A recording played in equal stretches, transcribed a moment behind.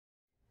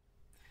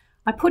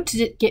I put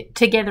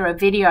together a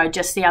video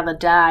just the other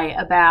day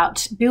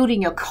about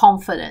building your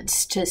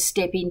confidence to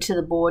step into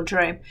the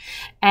boardroom,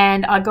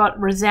 and I got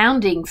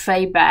resounding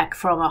feedback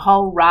from a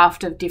whole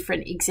raft of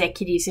different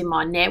executives in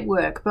my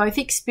network, both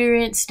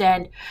experienced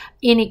and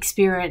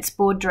inexperienced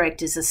board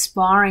directors,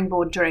 aspiring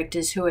board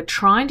directors who are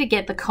trying to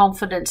get the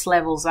confidence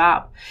levels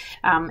up,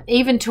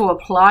 even to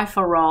apply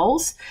for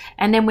roles,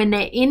 and then when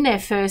they're in their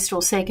first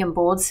or second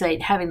board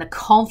seat, having the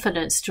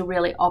confidence to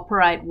really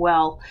operate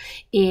well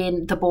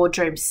in the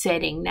boardroom setting.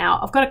 Now,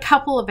 I've got a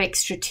couple of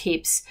extra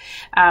tips.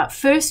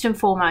 First and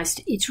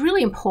foremost, it's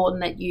really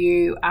important that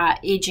you are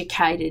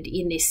educated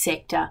in this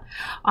sector.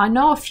 I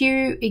know a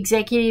few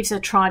executives are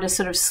trying to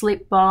sort of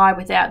slip by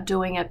without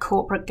doing a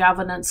corporate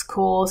governance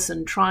course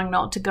and trying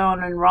not to go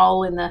and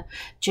enroll in the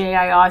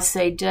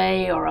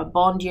GAICD or a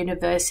Bond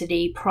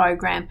University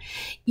program.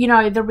 You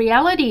know, the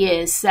reality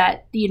is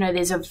that, you know,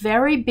 there's a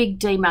very big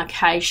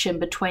demarcation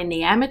between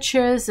the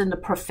amateurs and the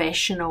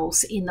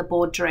professionals in the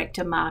board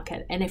director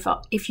market. And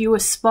if you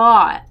aspire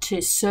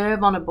to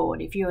serve on a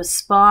board, if you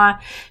aspire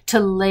to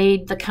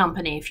lead the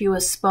company, if you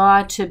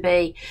aspire to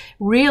be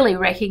really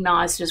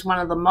recognized as one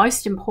of the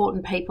most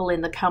important people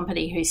in the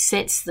company who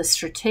sets the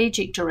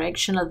strategic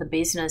direction of the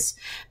business,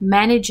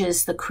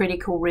 manages the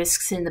critical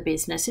risks in the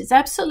business, it's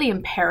absolutely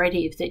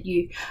imperative that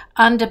you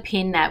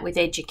underpin that with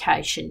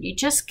education. You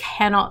just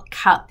cannot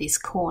cut this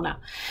corner.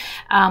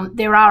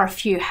 There are a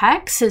few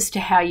hacks as to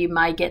how you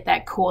may get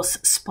that course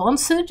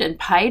sponsored and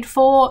paid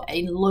for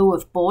in lieu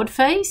of board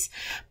fees,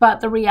 but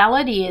the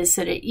reality is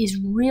that it is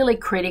really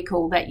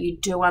critical that you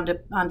do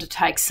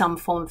undertake some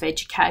form of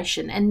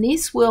education, and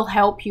this will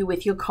help you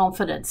with your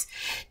confidence.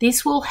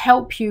 This will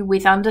help you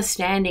with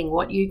understanding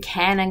what you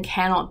can and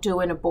cannot do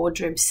in a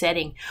boardroom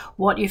setting,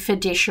 what your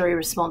fiduciary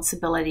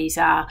responsibilities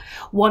are,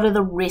 what are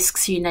the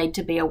risks you need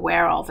to be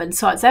aware of. And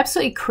so it's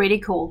absolutely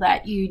critical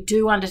that you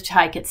do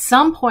undertake at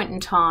some point in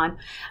time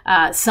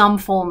some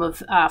form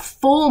of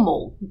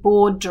formal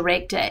board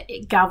director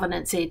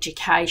governance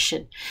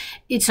education.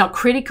 It's not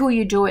critical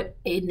you do it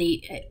in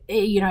the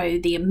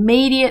the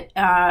immediate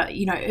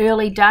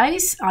early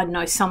days. I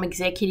know some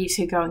executives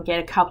who go and get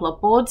a couple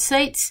of board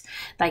seats.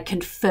 They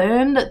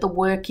confirm that the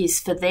work is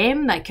for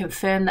them. They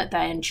confirm that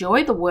they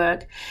enjoy the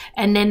work,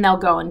 and then they'll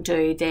go and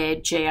do their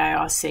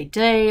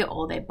GAICD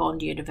or their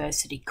Bond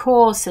University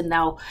course, and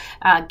they'll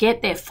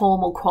get their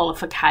formal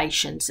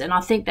qualifications. And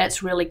I think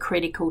that's really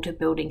critical to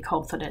building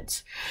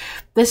confidence.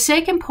 The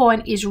second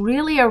point is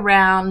really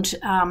around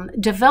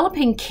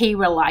developing key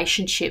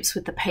relationships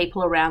with the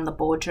people around the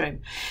boardroom.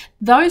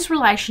 Those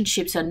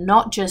relationships are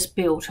not just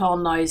built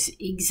on those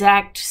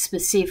exact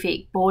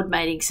specific board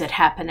meetings that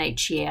happen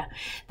each year.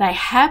 They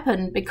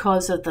happen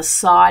because of the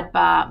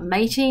sidebar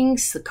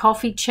meetings, the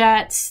coffee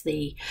chats,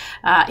 the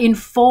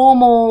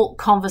informal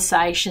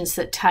conversations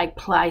that take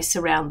place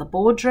around the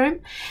boardroom.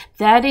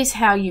 That is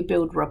how you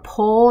build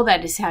rapport.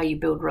 That is how you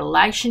build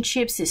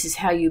relationships. This is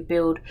how you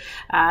build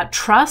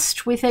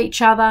trust with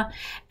each other.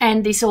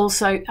 And this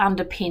also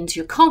underpins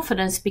your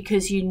confidence,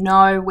 because you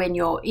know when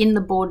you're in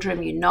the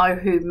boardroom, you know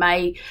who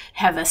may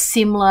have a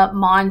similar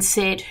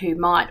mindset, who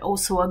might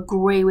also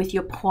agree with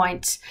your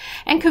points.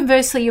 And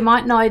conversely, you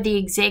might know the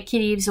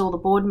executives or the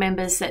board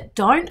members that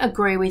don't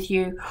agree with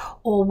you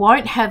or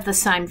won't have the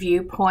same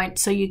viewpoint,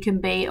 so you can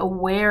be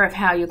aware of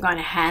how you're going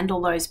to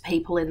handle those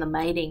people in the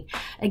meeting.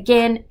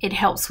 Again, it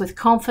helps with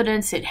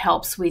confidence, it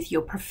helps with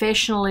your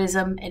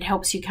professionalism, it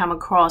helps you come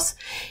across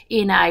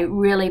in a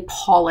really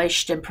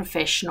polished and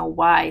professional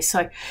way.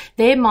 So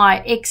they're my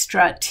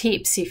extra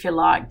tips, if you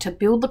like, to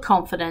build the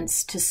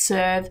confidence to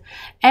serve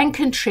and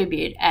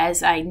contribute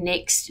as a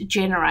next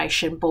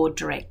generation board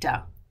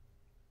director.